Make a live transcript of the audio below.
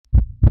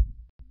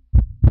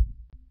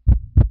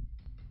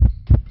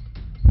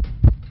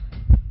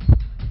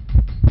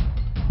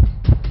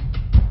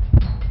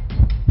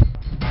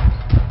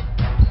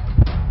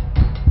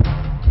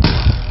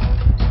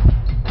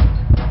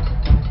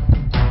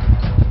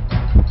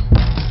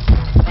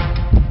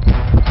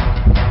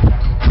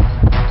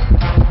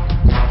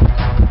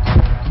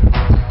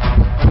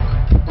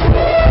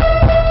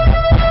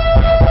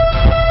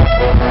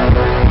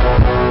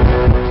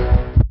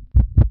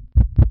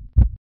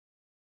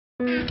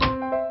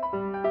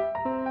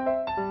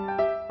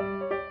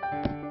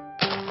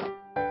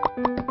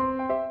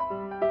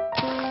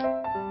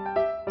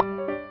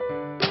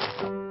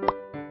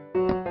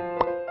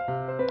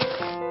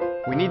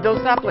We need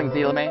those saplings,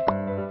 Elamae.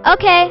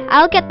 Okay,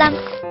 I'll get them.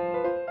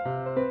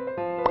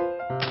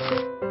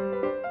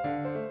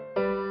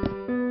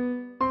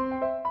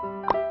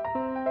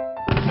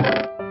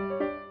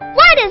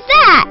 What is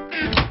that?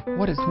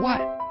 What is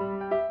what?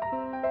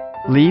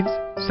 Leaves?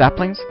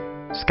 Saplings?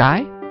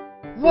 Sky?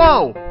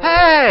 Whoa!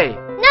 Hey!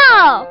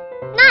 No,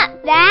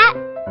 not that.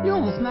 You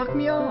almost knocked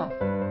me off.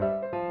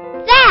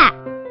 That.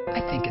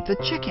 I think it's a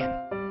chicken.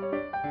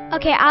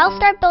 Okay, I'll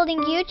start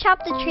building. You chop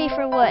the tree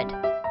for wood.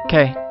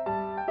 Okay.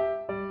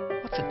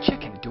 What's a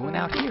chicken doing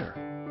out here?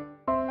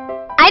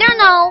 I don't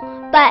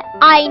know, but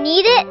I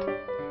need it,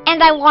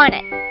 and I want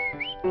it.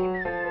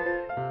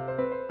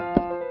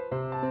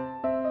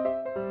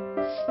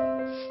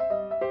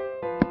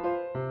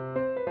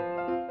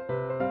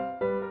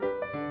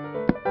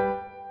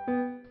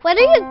 What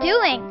are you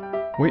doing?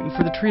 Waiting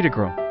for the tree to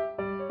grow.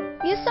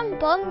 Use some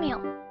bone meal.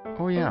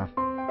 Oh, yeah.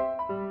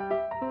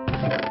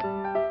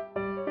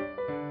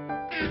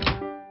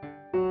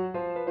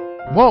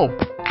 Whoa!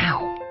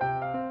 Ow!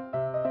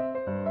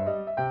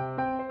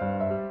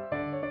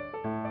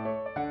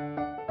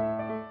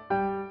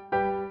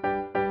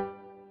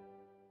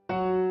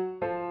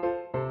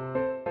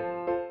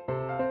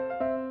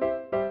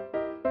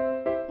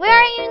 Where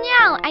are you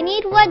now? I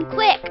need wood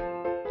quick.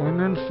 I'm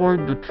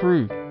inside the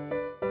tree.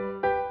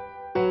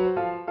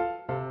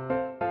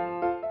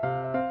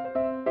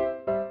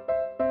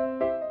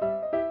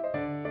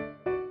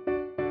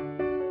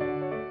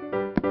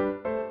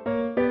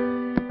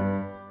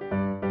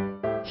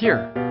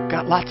 Here,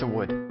 got lots of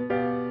wood.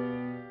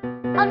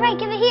 All right,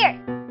 give it here.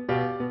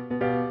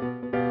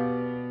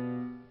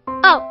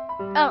 Oh,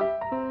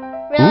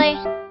 really?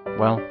 Oops.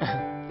 Well,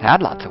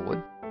 had lots of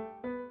wood.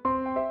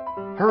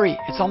 Hurry,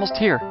 it's almost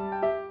here.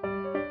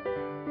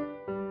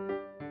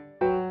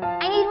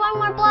 I need one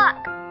more block.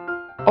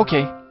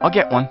 Okay, I'll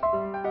get one.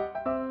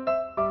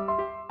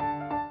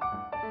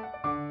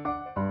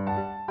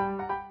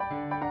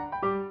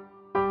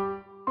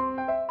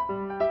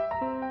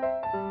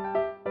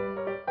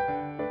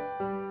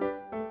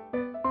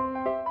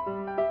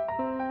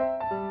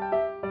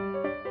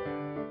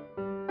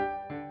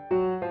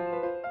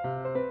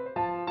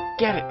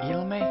 Get it,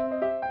 Elamae.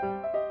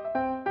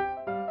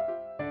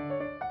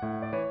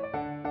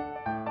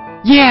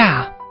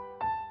 Yeah!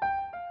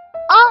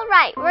 All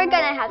right, we're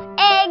gonna have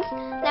eggs,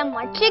 then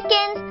more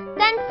chickens,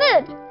 then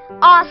food.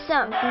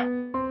 Awesome.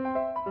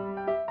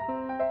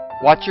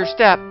 Watch your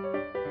step.